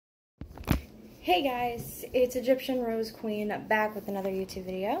Hey guys, it's Egyptian Rose Queen back with another YouTube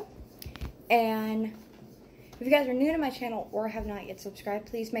video. And if you guys are new to my channel or have not yet subscribed,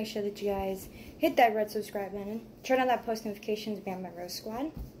 please make sure that you guys hit that red subscribe button, turn on that post notifications, be on my Rose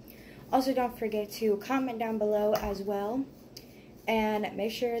Squad. Also, don't forget to comment down below as well. And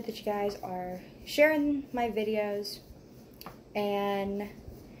make sure that you guys are sharing my videos. And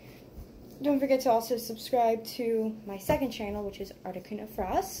don't forget to also subscribe to my second channel, which is Articuno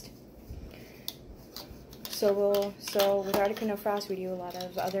Frost. So with Articuno Frost, we do a lot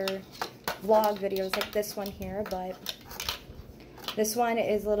of other vlog videos like this one here, but this one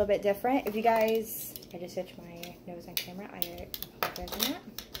is a little bit different. If you guys, I just itched my nose on camera, I apologize on that.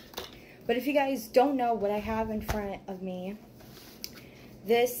 But if you guys don't know what I have in front of me,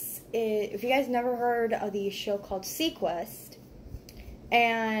 this is, if you guys never heard of the show called SeaQuest,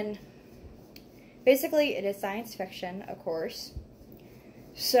 and basically it is science fiction, of course.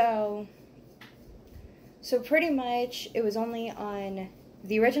 So pretty much, it was only on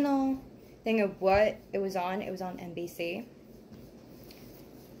the original thing of what it was on NBC.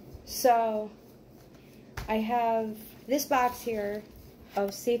 So, I have this box here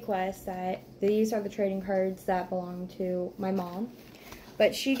of SeaQuest that these are the trading cards that belong to my mom.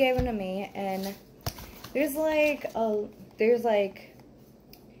 But she gave them to me, and there's like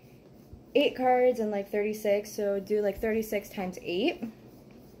 8 cards and like 36, so do like 36 times 8.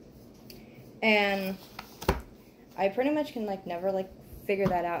 And I pretty much can like never like figure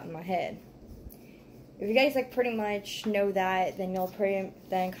that out in my head. If you guys like pretty much know that, then you'll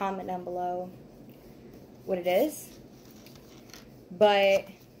then comment down below what it is. But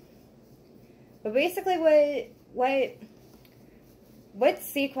basically what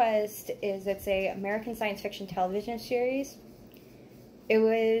SeaQuest is, it's a American science fiction television series. It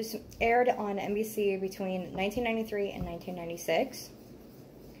was aired on NBC between 1993 and 1996.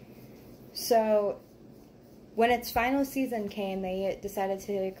 So when its final season came, they decided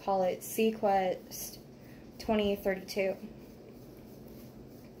to call it SeaQuest 2032,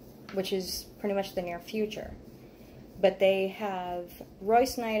 which is pretty much the near future. But they have Roy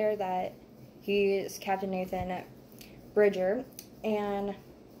Snyder, that he is Captain Nathan Bridger, and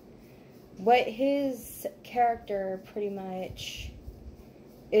what his character pretty much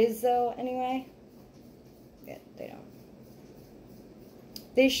is, though, anyway, yeah, they don't.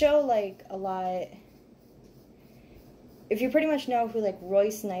 They show, like, a lot. If you pretty much know who, like, Roy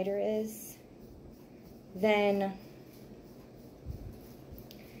Snyder is, then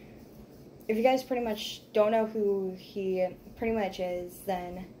if you guys pretty much don't know who he pretty much is,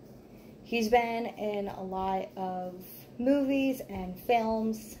 then he's been in a lot of movies and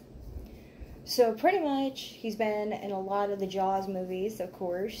films. So pretty much he's been in a lot of the Jaws movies, of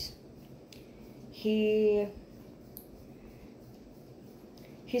course. He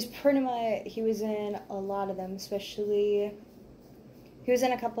was in a lot of them, especially, he was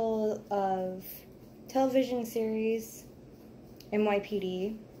in a couple of television series,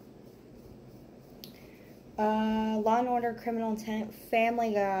 NYPD, Law and Order, Criminal Intent,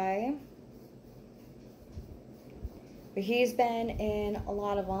 Family Guy, but he's been in a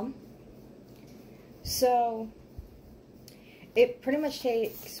lot of them. So, it pretty much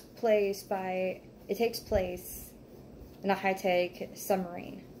takes place in a high-tech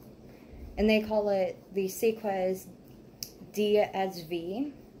submarine. And they call it the SeaQuest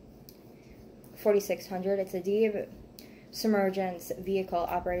DSV 4600. It's a deep submergence vehicle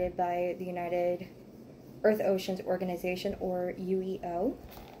operated by the United Earth Oceans Organization, or UEO.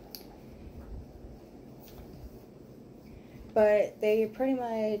 But they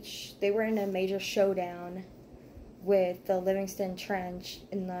were in a major showdown with the Livingston Trench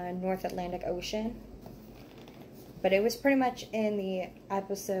in the North Atlantic Ocean. But it was pretty much in the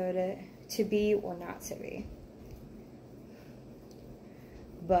episode To Be or Not to Be.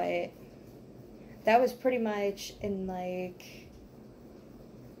 But that was pretty much in like,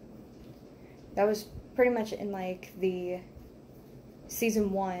 the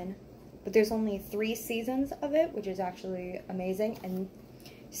season 1. But there's only 3 seasons of it, which is actually amazing. And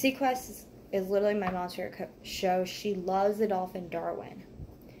SeaQuest is literally my mom's favorite show. She loves the dolphin Darwin.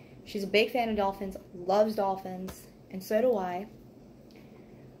 She's a big fan of dolphins, loves dolphins, and so do I.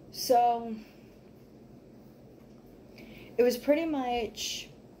 So it was pretty much,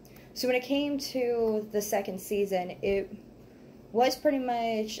 so when it came to the second season, it was pretty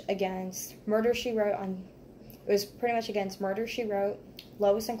much against Murder, She Wrote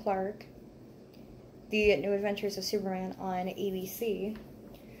Lois and Clark, The New Adventures of Superman on ABC.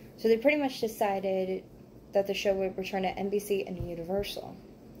 So they pretty much decided that the show would return to NBC and Universal.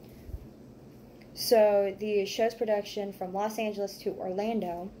 So the show's production from Los Angeles to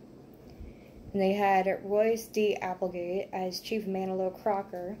Orlando, And they had Royce D. Applegate as Chief Manilow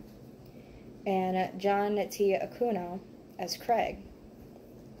Crocker and John T. Acuno as Craig.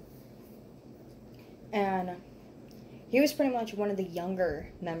 And he was pretty much one of the younger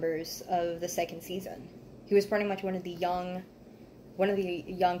members of the second season. He was pretty much one of the young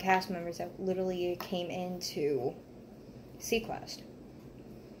cast members that literally came into SeaQuest.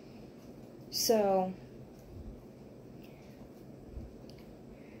 So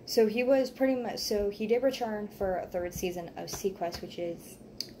he was pretty much, so he did return for a third season of SeaQuest, which is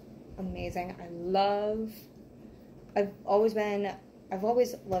amazing. I've always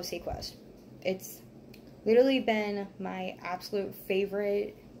loved SeaQuest. It's literally been my absolute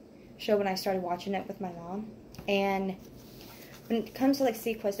favorite show when I started watching it with my mom. And when it comes to like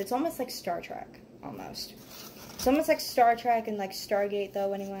SeaQuest, it's almost like Star Trek, almost. It's almost like Star Trek and like Stargate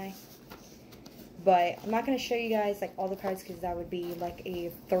though anyway. But I'm not going to show you guys like all the cards because that would be like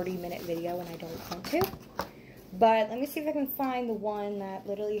a 30-minute video and I don't want to. But let me see if I can find the one that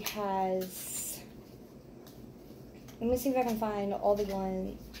literally has... Let me see if I can find all the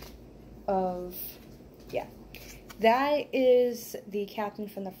one of... Yeah. That is the captain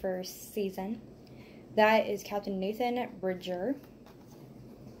from the first season. That is Captain Nathan Bridger.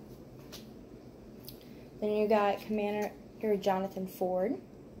 Then you got Commander Jonathan Ford.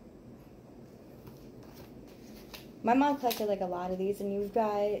 My mom collected like a lot of these, and you've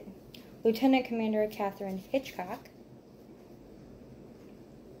got Lieutenant Commander Catherine Hitchcock.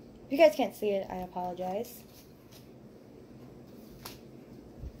 If you guys can't see it, I apologize.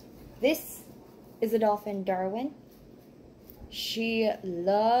 This is the dolphin Darwin. She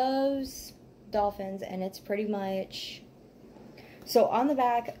loves dolphins, and it's pretty much... So on the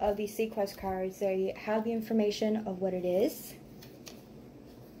back of these SeaQuest cards, they have the information of what it is,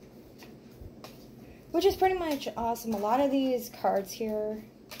 which is pretty much awesome. A lot of these cards here,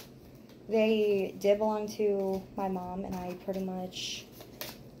 they did belong to my mom, and I'm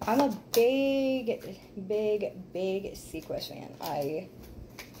a big SeaQuest fan.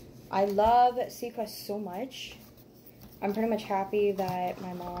 I love SeaQuest so much. I'm pretty much happy that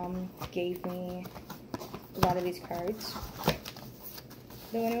my mom gave me a lot of these cards.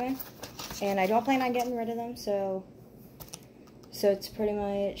 So anyway, and I don't plan on getting rid of them, so it's pretty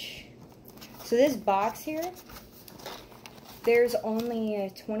much... So this box here, there's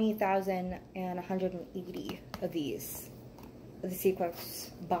only 20,180 of these, of the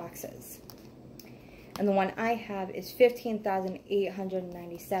SeaQuest boxes. And the one I have is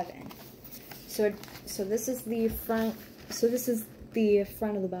 15,897. So this is the front,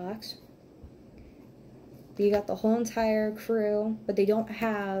 of the box. You got the whole entire crew, but they don't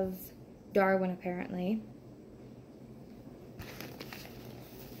have Darwin apparently.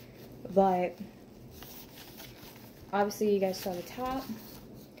 But obviously you guys saw the top.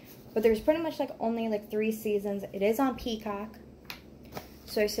 But there's pretty much like only like 3 seasons. It is on Peacock,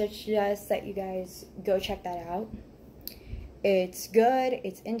 so I suggest that you guys go check that out. It's good,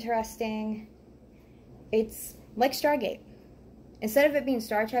 it's interesting. It's like Stargate. Instead of it being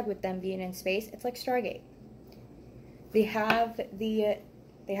Star Trek with them being in space, it's like Stargate. They have the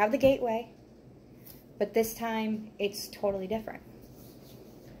gateway, but this time it's totally different.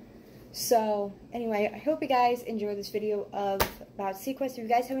 So anyway, I hope you guys enjoyed this video about SeaQuest. If you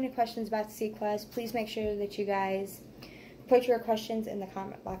guys have any questions about SeaQuest, please make sure that you guys put your questions in the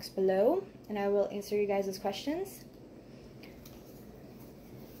comment box below, and I will answer you guys' questions.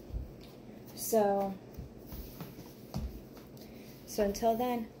 So until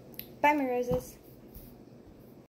then, bye my roses.